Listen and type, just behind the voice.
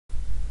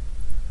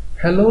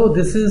Hello,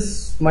 this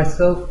is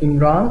myself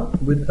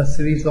Imran with a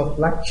series of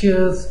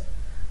lectures.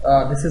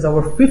 This is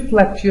our fifth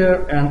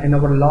lecture, and in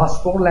our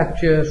last four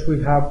lectures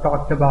we have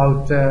talked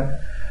about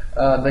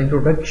the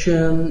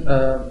introduction,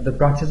 the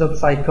branches of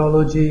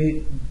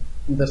psychology,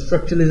 the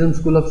structuralism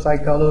school of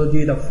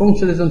psychology, the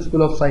functionalism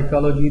school of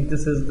psychology.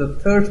 This is the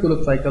third school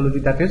of psychology,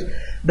 that is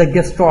the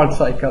Gestalt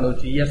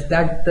Psychology. Yes,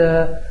 that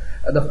the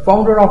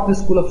founder of this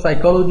school of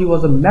psychology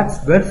was a Max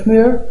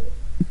Wethemier.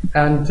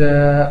 And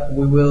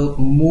we will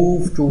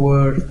move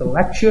towards the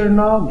lecture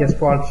now.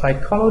 Gestalt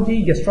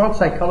Psychology. Gestalt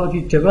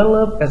Psychology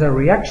developed as a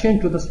reaction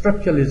to the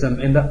structuralism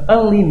in the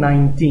early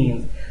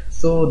 19th.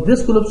 So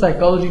this school of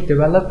psychology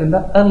developed in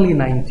the early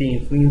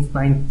 19th, means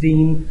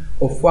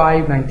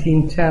 1905,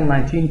 1910,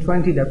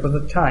 1920, that was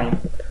the time.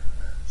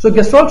 So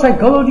Gestalt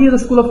Psychology is a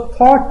school of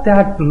thought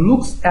that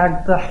looks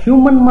at the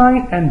human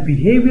mind and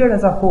behavior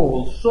as a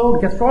whole. So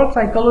Gestalt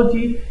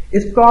Psychology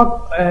is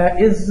talked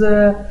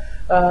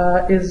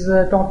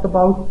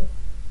about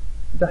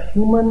the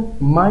human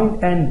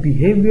mind and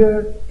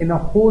behavior in a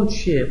whole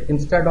shape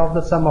instead of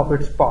the sum of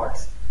its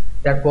parts.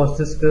 That was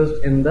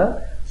discussed in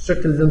the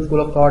structuralism school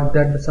of thought,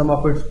 that the sum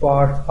of its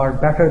parts are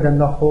better than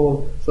the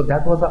whole. So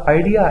that was the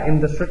idea in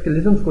the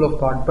structuralism school of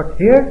thought. But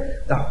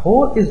here the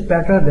whole is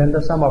better than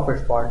the sum of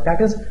its parts.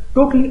 That is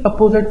totally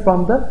opposite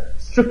from the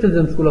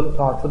structuralism school of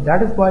thought. So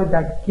that is why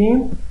that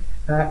came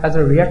as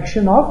a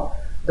reaction of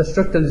the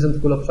structuralism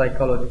school of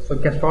psychology. So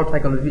Gestalt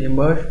Psychology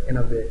emerged in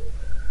a way.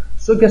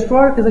 So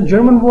Gestalt is a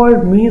German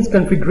word, means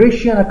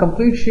configuration, a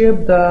complete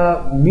shape.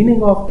 The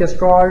meaning of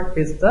Gestalt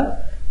is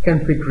the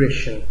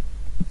configuration.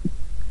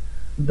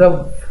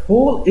 The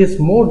whole is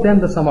more than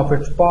the sum of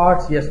its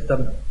parts. Yes,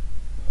 the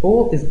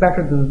whole is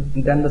better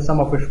than the sum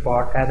of its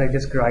part, as I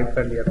described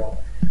earlier on.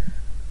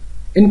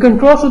 In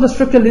contrast to the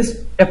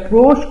structuralist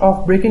approach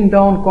of breaking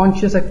down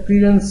conscious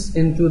experience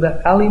into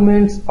the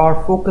elements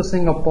or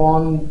focusing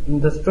upon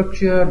the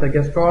structure, the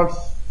Gestalt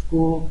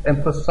school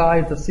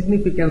emphasized the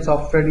significance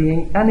of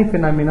studying any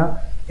phenomena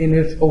in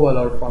its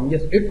overall form.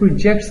 Yes, it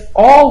rejects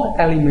all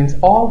the elements,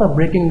 all the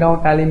breaking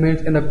down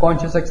elements in the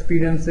conscious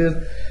experiences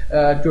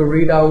to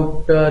read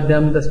out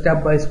them the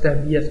step by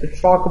step. Yes, it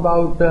talks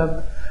about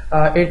the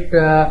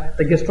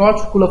Gestalt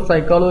School of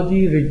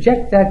Psychology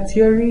reject that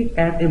theory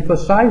and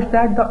emphasize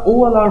that the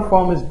overall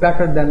form is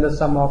better than the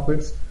sum of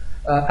its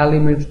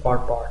elements or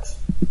parts.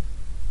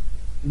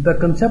 The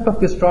concept of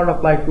Gestalt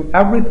applies to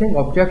everything: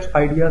 objects,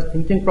 ideas,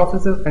 thinking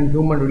processes, and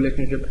human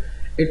relationships.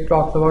 It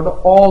talks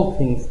about all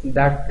things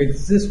that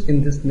exist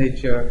in this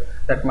nature.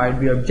 That might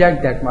be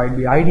object, that might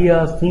be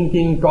ideas,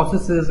 thinking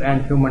processes,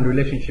 and human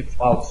relationships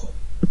also.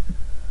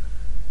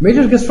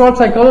 Major Gestalt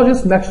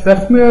psychologists Max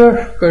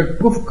Wethemier, Kurt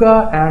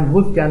Kufka, and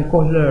Wolfgang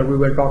Kohler, we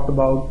will talk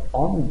about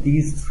on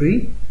these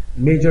three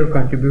major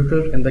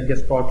contributors in the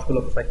Gestalt School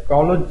of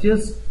Psychology.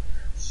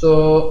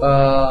 So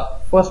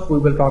first we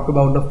will talk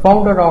about the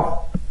founder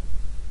of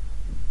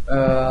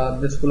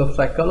the School of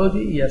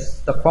Psychology. Yes,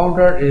 the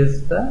founder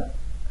is the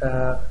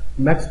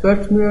Max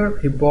Wethemier.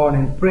 He born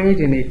in Prague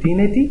in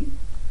 1880.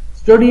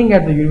 Studying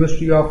at the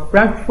University of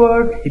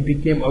Frankfurt, he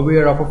became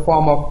aware of a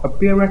form of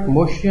apparent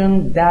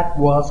motion that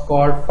was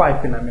called phi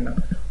phenomena.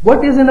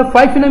 What is in a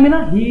phi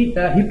phenomena? He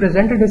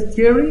presented his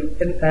theory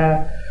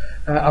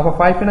of a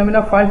phi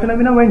phenomena. Phi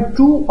phenomena, when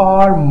two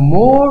or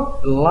more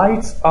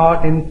lights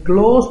are in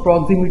close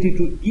proximity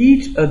to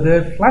each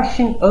other,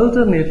 flashing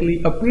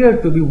alternately, appear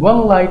to be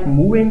one light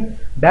moving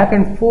back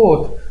and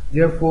forth.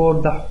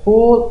 Therefore, the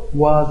whole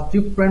was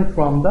different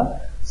from the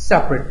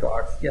separate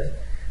parts. Yes.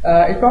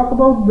 It talks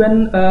about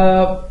when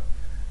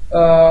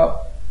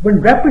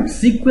rapid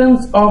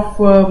sequence of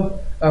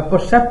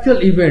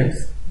perceptual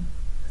events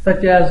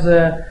such as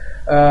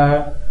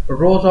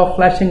rows of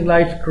flashing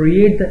lights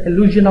create the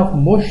illusion of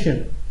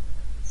motion.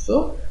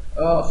 So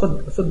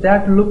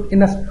that look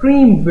in a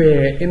stream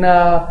way, in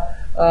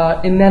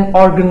an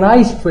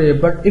organized way.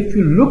 But if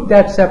you look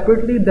that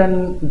separately,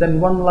 then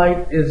one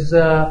light is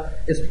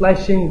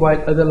flashing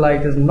while other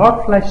light is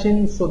not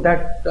flashing. So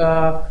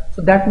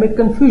that makes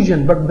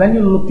confusion. But when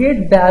you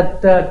locate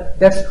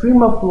that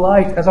stream of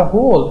light as a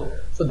whole,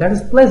 so that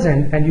is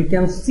pleasant, and you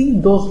can see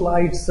those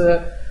lights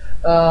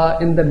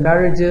in the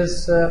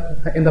marriages,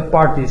 in the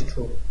parties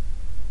too.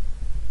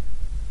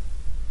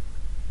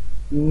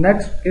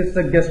 Next is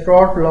the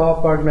Gestalt law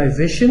of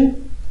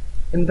organization.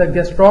 In the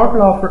Gestalt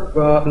law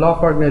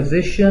of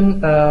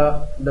organization,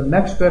 the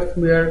Max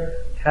Wethemier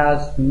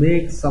has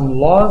made some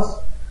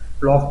laws: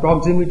 law of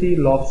proximity,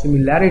 law of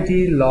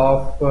similarity,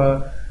 law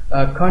of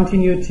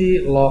continuity,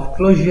 law of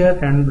closure,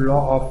 and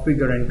law of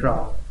figure and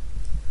ground.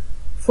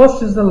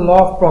 First is the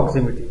law of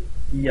proximity.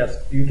 Yes,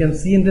 you can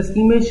see in this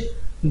image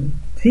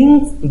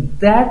things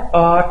that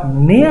are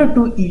near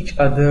to each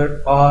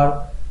other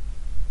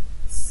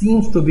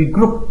seems to be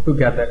grouped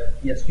together.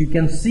 Yes, you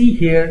can see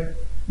here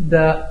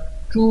the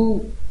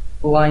two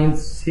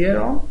lines here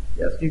on.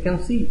 Yes, you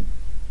can see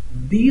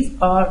these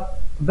are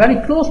very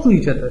close to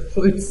each other.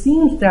 So it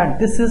seems that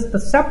this is the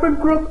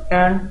separate group,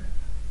 and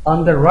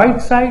on the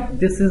right side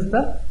this is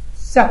the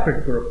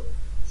separate group.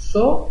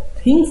 So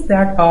things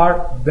that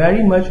are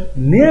very much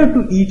near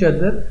to each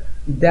other,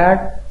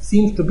 that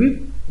seems to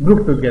be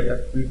grouped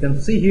together. You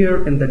can see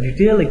here in the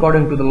detail,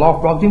 according to the law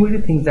of proximity,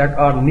 things that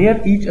are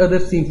near each other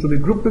seems to be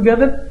grouped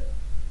together.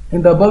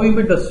 In the above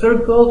image, the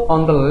circles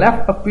on the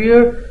left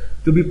appear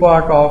to be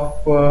part of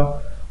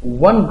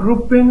one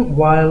grouping,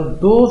 while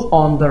those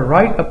on the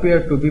right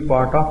appear to be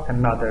part of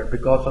another.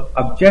 Because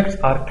objects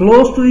are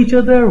close to each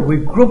other, we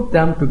group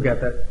them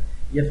together.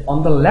 Yes,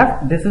 on the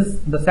left this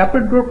is the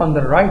separate group, on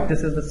the right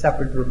this is the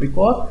separate group,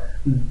 because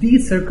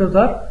these circles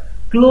are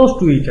close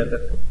to each other.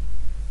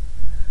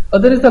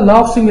 There is the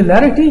law of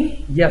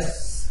similarity.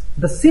 Yes,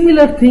 the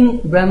similar thing,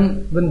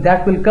 when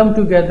that will come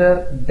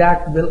together,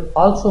 that will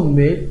also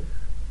make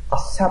a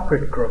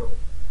separate group.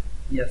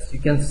 Yes, you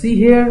can see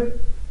here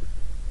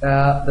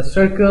the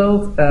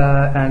circles,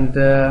 and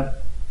the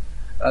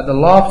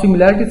law of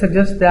similarity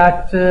suggests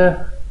that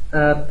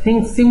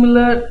things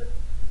similar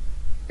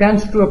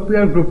tends to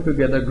appear grouped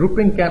together.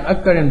 Grouping can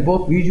occur in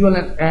both visual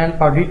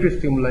and auditory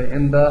stimuli.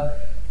 In the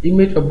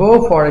image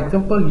above, for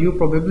example, you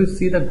probably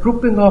see the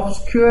grouping of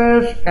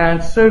squares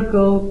and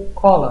circle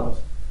columns.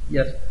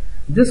 Yes,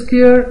 this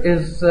square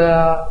is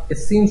it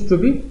seems to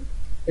be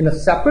in a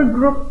separate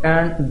group,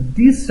 and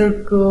these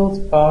circles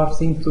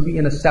seem to be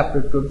in a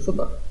separate group. So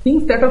the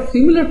things that are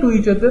similar to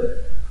each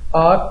other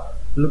are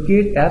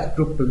located as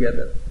grouped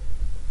together.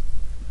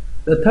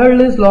 The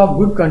third is law of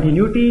good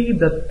continuity.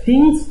 The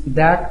things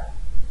that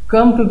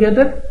come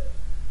together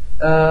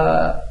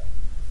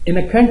in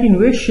a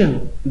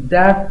continuation,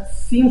 that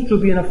seems to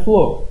be in a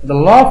flow. The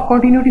law of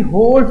continuity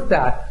holds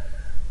that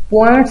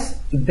points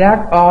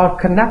that are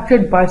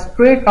connected by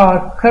straight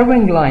or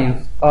curving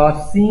lines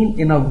are seen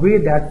in a way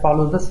that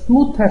follows the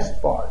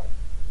smoothest part.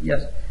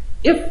 Yes,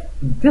 if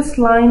this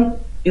line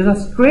is a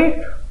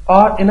straight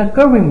or in a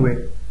curving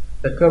way,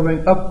 the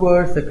curving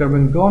upwards, the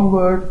curving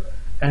downward,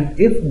 and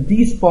if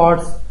these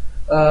parts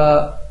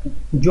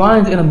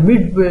joins in a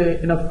midway,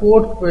 in a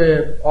fourth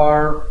way,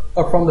 or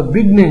from the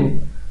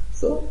beginning,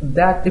 so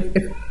that if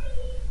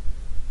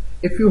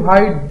you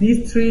hide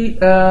these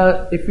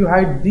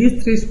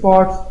three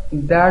spots,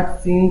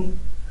 that seems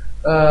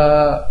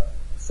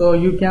so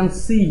you can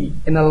see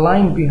in a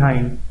line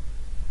behind.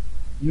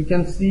 You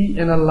can see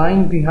in a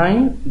line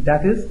behind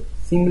that is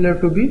similar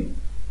to be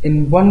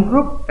in one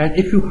group, and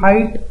if you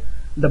hide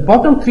the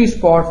bottom three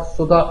spots,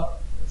 so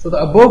the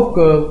above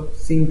curve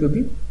seem to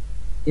be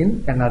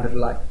in another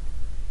line.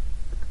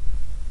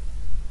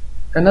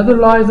 Another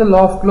law is the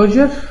law of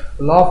closure.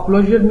 Law of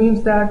closure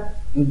means that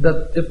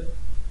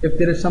if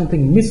there is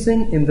something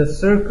missing in the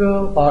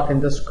circle or in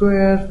the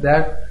square,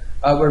 that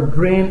our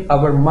brain,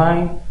 our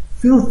mind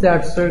fills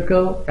that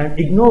circle and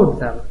ignores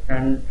them.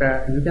 And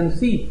you can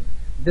see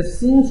this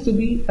seems to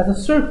be as a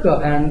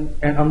circle, and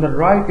on the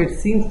right it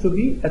seems to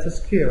be as a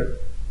square.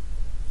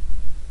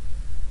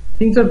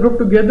 Things are grouped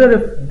together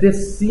if they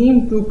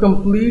seem to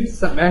complete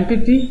some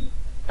entity.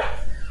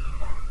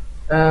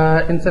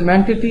 In some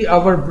entity,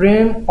 our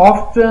brain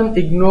often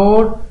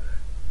ignores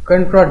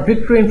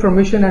contradictory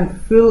information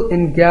and fill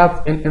in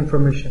gaps in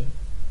information.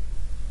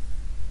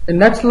 In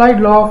next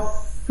slide, law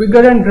of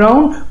figure and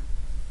ground.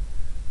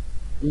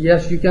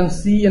 Yes, you can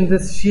see in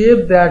this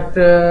shape that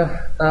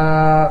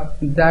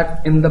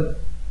that in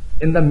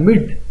the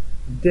mid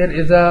there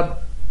is a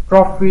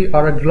trophy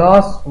or a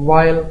glass,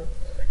 while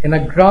in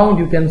a ground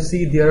you can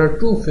see there are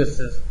two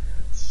faces.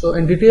 So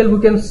in detail we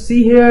can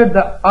see here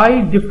the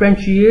eye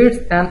differentiates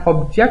an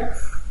object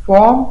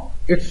from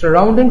its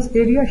surroundings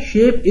area.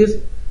 Shape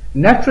is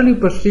naturally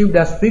perceived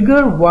as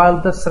figure, while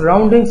the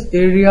surroundings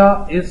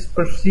area is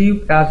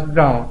perceived as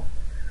ground.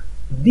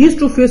 These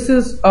two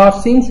faces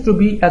seems to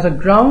be as a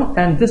ground,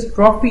 and this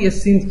trophy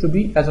seems to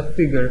be as a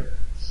figure.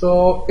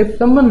 So if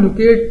someone look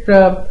at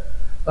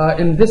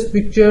in this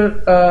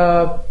picture,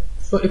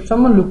 so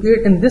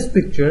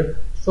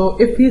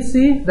if he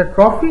see the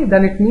trophy,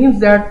 then it means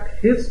that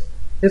his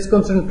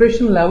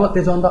concentration level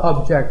is on the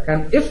object,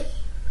 and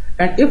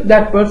if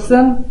that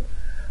person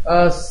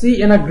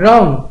see in a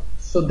ground,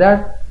 so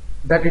that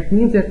it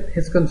means that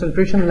his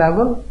concentration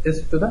level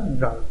is to the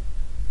ground.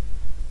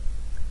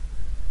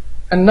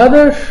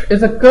 Another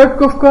is a Kurt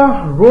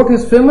Kufka wrote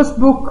his famous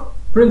book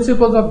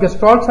Principles of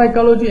Gestalt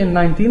Psychology in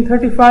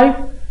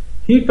 1935.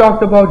 He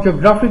talked about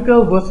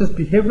geographical versus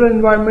behavioral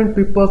environment.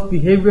 People's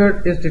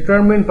behavior is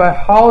determined by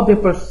how they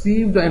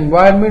perceive the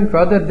environment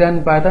rather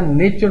than by the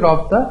nature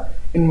of the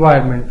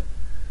environment.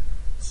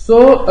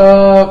 So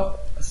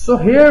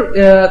here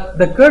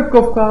the Kurt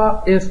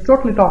Kufka is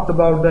totally talked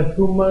about the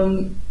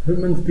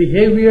human's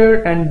behavior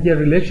and their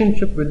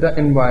relationship with the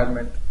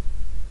environment.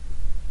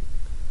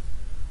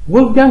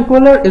 Wolfgang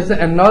Kohler is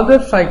another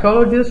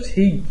psychologist.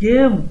 He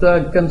gave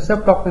the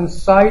concept of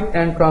insight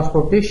and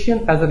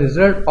transportation as a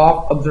result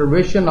of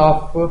observation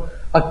of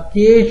a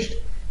caged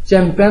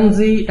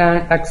chimpanzee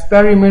and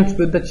experiments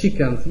with the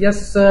chickens.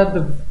 Yes,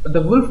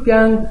 the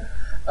Wolfgang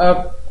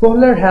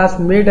Kohler has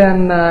made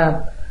an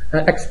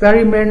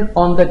experiment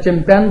on the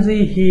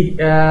chimpanzee.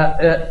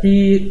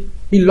 He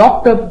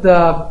locked up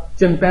the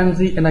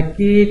chimpanzee in a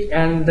cage,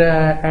 and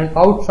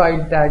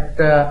outside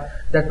that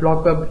that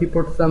lockup, he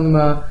put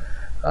some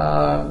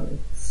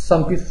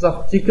pieces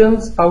of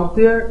chickens out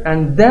there,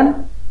 and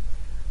then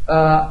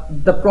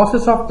the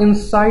process of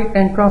insight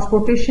and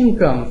transportation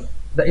comes.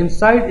 The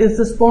insight is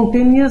the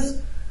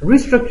spontaneous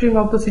restructuring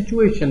of the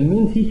situation.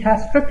 Means he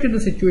has structured the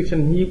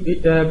situation.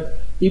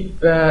 He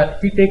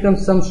taken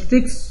some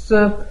sticks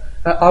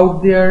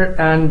out there,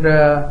 and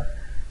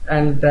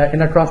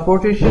in a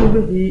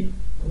transportation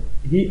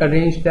he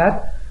arranged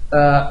that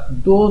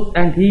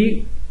and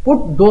he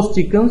put those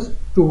chickens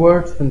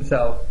towards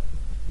himself.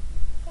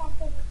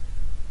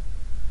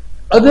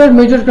 Other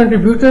major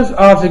contributors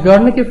are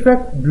Zeigarnik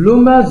effect,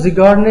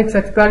 Blumer-Zeigarnik's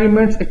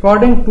experiments.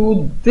 According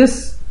to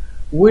this,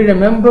 we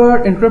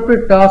remember,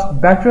 interpret tasks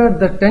better.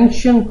 The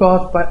tension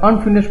caused by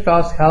unfinished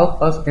tasks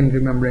help us in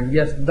remembering.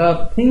 Yes,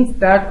 the things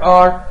that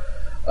are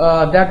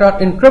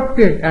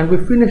interrupted and we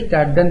finish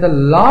that, then the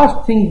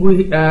last thing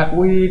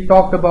we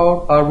talked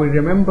about or we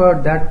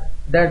remember,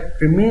 that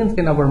remains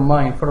in our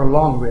mind for a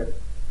long way.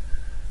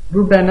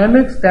 Group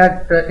dynamics.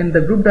 That in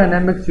the group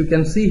dynamics you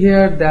can see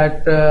here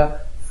that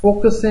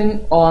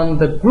focusing on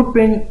the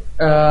grouping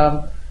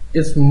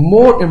is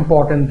more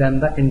important than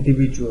the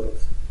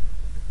individuals.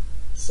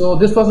 So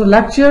this was a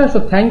lecture,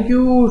 so thank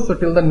you. So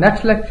till the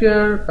next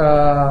lecture,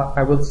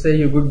 I will say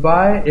you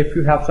goodbye. If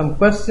you have some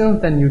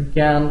questions, then you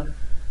can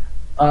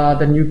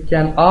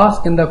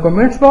ask in the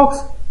comments box.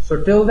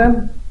 So till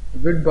then,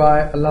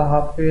 goodbye. Allah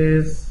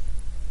Hafiz.